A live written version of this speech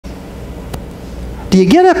Do you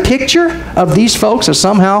get a picture of these folks as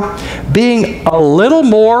somehow being a little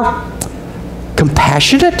more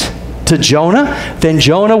compassionate to Jonah than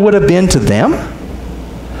Jonah would have been to them?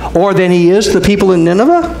 Or than he is to the people in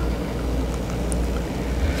Nineveh?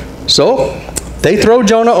 So, they throw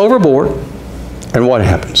Jonah overboard, and what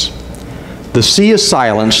happens? The sea is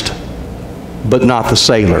silenced, but not the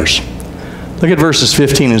sailors. Look at verses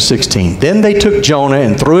 15 and 16. Then they took Jonah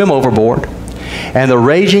and threw him overboard, and the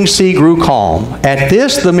raging sea grew calm. At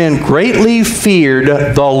this the men greatly feared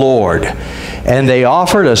the Lord, and they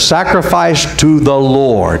offered a sacrifice to the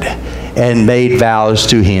Lord and made vows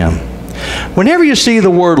to him. Whenever you see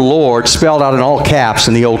the word Lord spelled out in all caps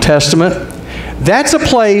in the Old Testament, that's a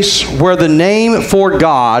place where the name for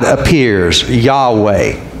God appears,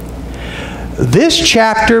 Yahweh. This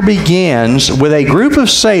chapter begins with a group of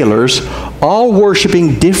sailors all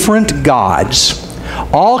worshiping different gods,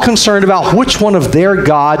 all concerned about which one of their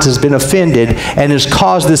gods has been offended and has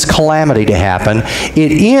caused this calamity to happen.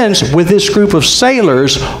 It ends with this group of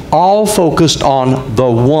sailors all focused on the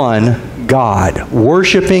one God,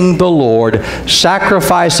 worshiping the Lord,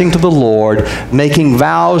 sacrificing to the Lord, making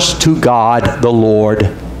vows to God the Lord.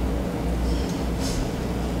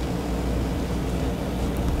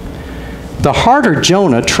 The harder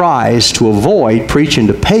Jonah tries to avoid preaching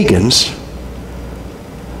to pagans,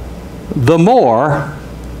 the more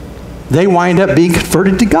they wind up being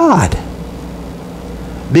converted to God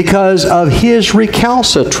because of his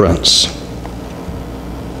recalcitrance.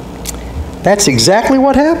 That's exactly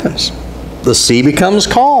what happens. The sea becomes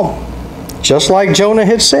calm, just like Jonah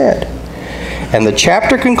had said. And the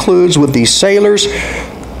chapter concludes with these sailors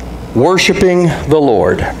worshiping the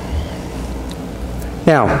Lord.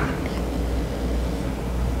 Now,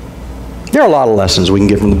 there are a lot of lessons we can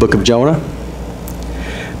get from the book of Jonah.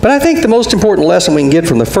 But I think the most important lesson we can get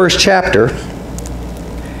from the first chapter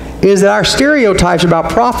is that our stereotypes about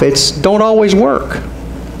prophets don't always work.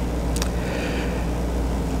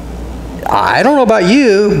 I don't know about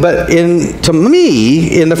you, but to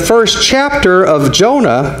me, in the first chapter of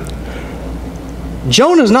Jonah,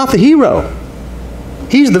 Jonah's not the hero.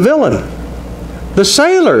 He's the villain. The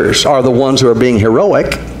sailors are the ones who are being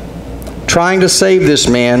heroic, trying to save this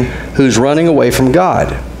man who's running away from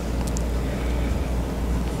God.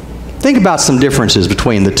 Think about some differences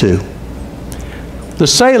between the two. The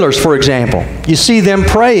sailors, for example, you see them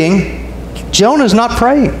praying. Jonah's not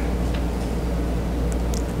praying.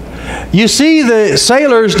 You see the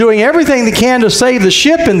sailors doing everything they can to save the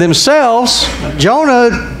ship and themselves. Jonah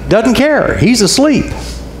doesn't care. He's asleep.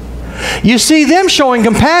 You see them showing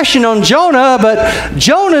compassion on Jonah, but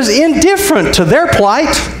Jonah's indifferent to their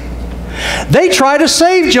plight. They try to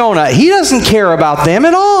save Jonah. He doesn't care about them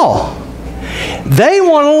at all. They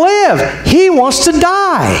want to live. He wants to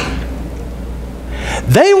die.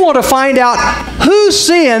 They want to find out whose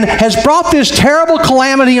sin has brought this terrible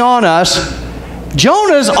calamity on us.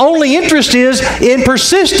 Jonah's only interest is in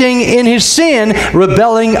persisting in his sin,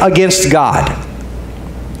 rebelling against God.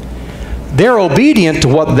 They're obedient to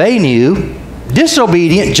what they knew.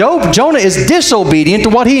 Disobedient. Jonah is disobedient to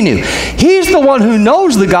what he knew. He's the one who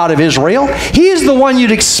knows the God of Israel. He's the one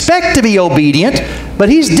you'd expect to be obedient, but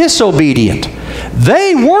he's disobedient.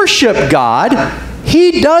 They worship God.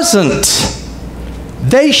 He doesn't.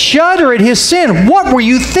 They shudder at his sin. What were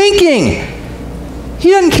you thinking? He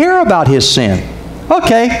doesn't care about his sin.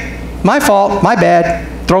 Okay, my fault, my bad.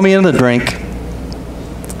 Throw me in the drink.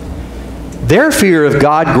 Their fear of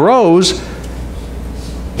God grows.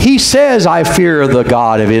 He says, I fear the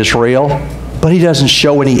God of Israel, but he doesn't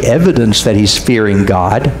show any evidence that he's fearing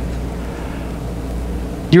God.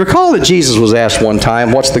 You recall that Jesus was asked one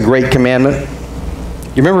time, what's the great commandment?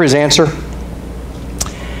 You remember his answer?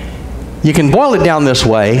 You can boil it down this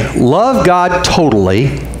way. Love God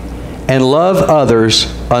totally and love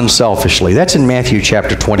others unselfishly. That's in Matthew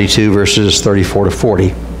chapter 22, verses 34 to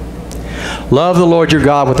 40. Love the Lord your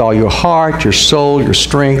God with all your heart, your soul, your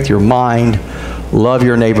strength, your mind. Love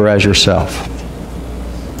your neighbor as yourself.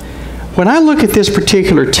 When I look at this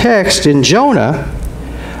particular text in Jonah,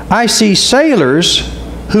 I see sailors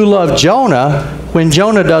who love Jonah when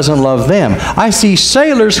Jonah doesn't love them. I see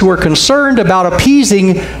sailors who are concerned about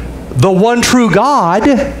appeasing the one true God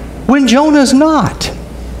when Jonah's not.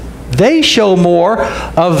 They show more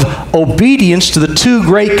of obedience to the two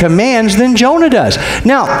great commands than Jonah does.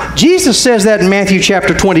 Now, Jesus says that in Matthew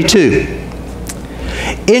chapter 22.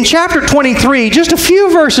 In chapter 23, just a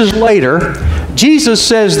few verses later, Jesus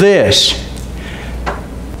says this.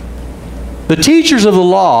 The teachers of the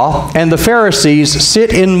law and the Pharisees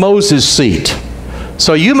sit in Moses' seat.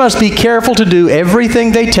 So you must be careful to do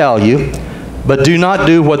everything they tell you, but do not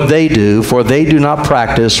do what they do, for they do not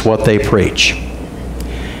practice what they preach.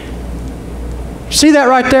 See that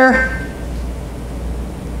right there?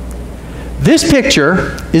 This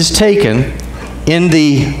picture is taken in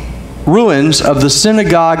the ruins of the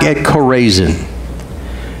synagogue at Chorazin.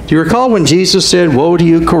 Do you recall when Jesus said, "Woe to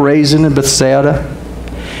you, Chorazin and Bethsaida?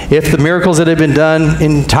 If the miracles that had been done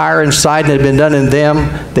in Tyre and Sidon had been done in them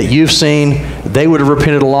that you've seen, they would have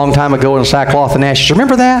repented a long time ago in sackcloth and ashes."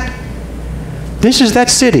 Remember that? This is that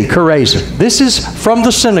city, Chorazin. This is from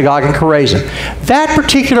the synagogue in Chorazin. That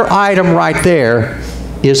particular item right there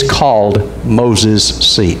is called Moses'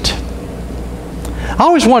 seat. I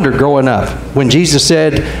always wondered growing up when Jesus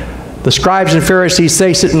said, "The scribes and Pharisees,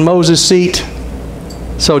 they sit in Moses' seat,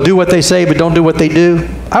 so do what they say but don't do what they do."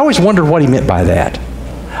 I always wondered what he meant by that.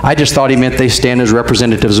 I just thought he meant they stand as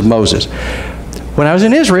representatives of Moses. When I was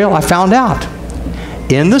in Israel, I found out.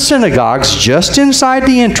 In the synagogues, just inside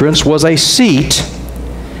the entrance, was a seat.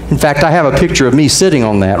 In fact, I have a picture of me sitting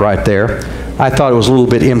on that right there. I thought it was a little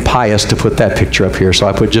bit impious to put that picture up here, so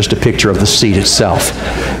I put just a picture of the seat itself.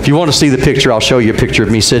 If you want to see the picture, I'll show you a picture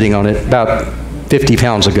of me sitting on it about 50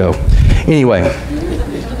 pounds ago. Anyway.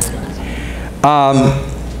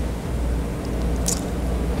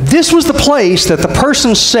 This was the place that the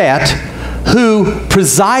person sat who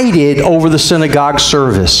presided over the synagogue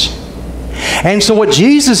service. And so what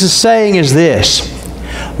Jesus is saying is this: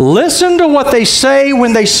 listen to what they say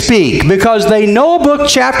when they speak, because they know book,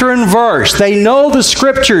 chapter, and verse. They know the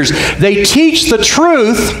scriptures. They teach the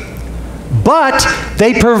truth, but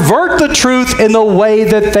they pervert the truth in the way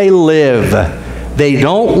that they live. They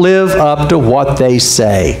don't live up to what they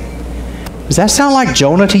say. Does that sound like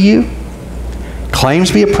Jonah to you? Claims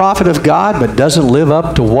to be a prophet of God, but doesn't live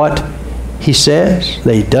up to what he says.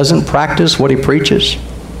 That he doesn't practice what he preaches.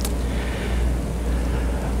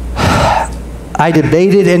 I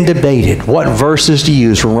debated and debated what verses to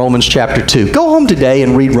use from Romans chapter 2. Go home today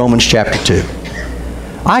and read Romans chapter 2.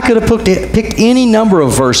 I could have picked any number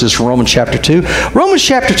of verses from Romans chapter 2. Romans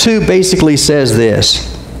chapter 2 basically says this: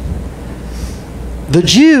 the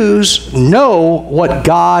Jews know what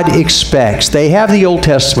God expects. They have the Old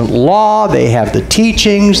Testament law, they have the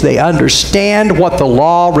teachings, they understand what the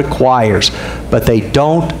law requires, but they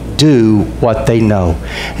don't do what they know.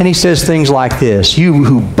 And he says things like this: you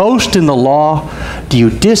who boast in the law, do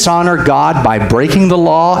you dishonor God by breaking the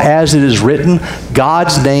law? As it is written,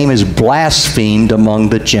 God's name is blasphemed among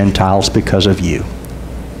the Gentiles because of you.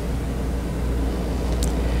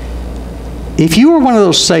 If you were one of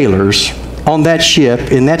those sailors on that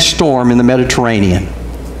ship in that storm in the Mediterranean,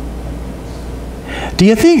 do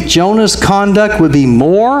you think Jonah's conduct would be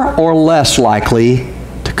more or less likely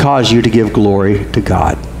to cause you to give glory to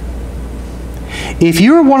God? If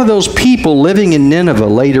you were one of those people living in Nineveh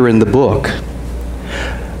later in the book,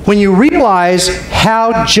 when you realize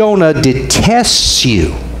how Jonah detests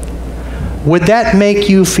you, would that make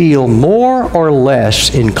you feel more or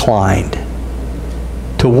less inclined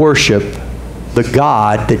to worship the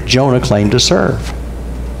God that Jonah claimed to serve?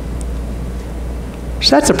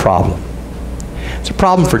 So that's a problem. It's a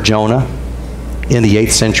problem for Jonah in the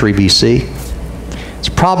 8th century BC. It's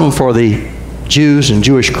a problem for the Jews and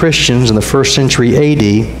Jewish Christians in the 1st century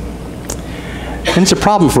AD. And it's a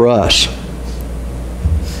problem for us.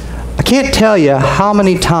 I can't tell you how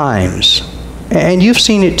many times, and you've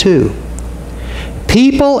seen it too,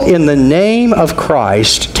 people in the name of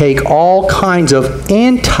Christ take all kinds of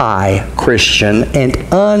anti-Christian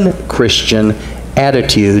and un-Christian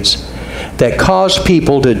attitudes that cause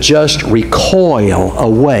people to just recoil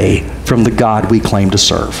away from the God we claim to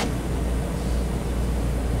serve.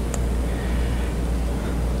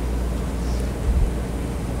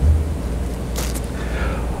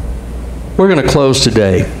 We're going to close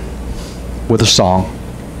today with a song.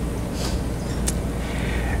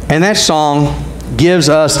 And that song gives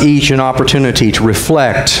us each an opportunity to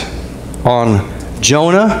reflect on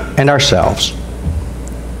Jonah and ourselves.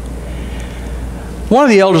 One of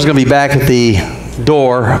the elders is going to be back at the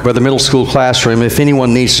door by the middle school classroom if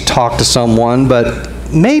anyone needs to talk to someone, but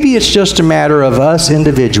maybe it's just a matter of us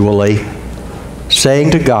individually saying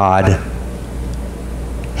to God,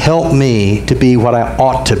 help me to be what I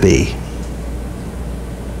ought to be.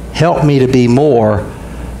 Help me to be more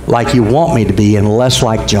like you want me to be and less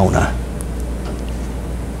like Jonah.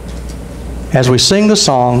 As we sing the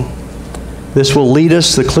song, this will lead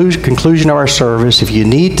us to the conclusion of our service. If you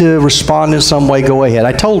need to respond in some way, go ahead.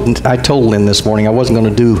 I told Lynn this morning I wasn't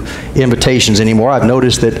going to do invitations anymore. I've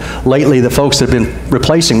noticed that lately the folks that have been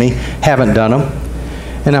replacing me haven't done them.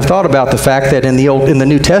 And I've thought about the fact that in the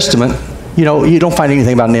New Testament, you know, you don't find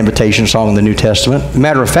anything about an invitation song in the New Testament.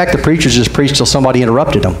 Matter of fact, the preachers just preached till somebody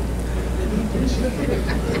interrupted them.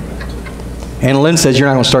 And Lynn says, you're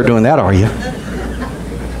not going to start doing that, are you?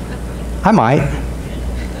 I might.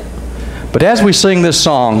 But as we sing this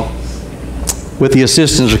song with the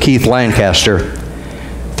assistance of Keith Lancaster,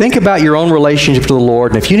 think about your own relationship to the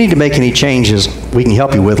Lord, and if you need to make any changes we can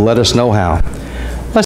help you with, let us know how.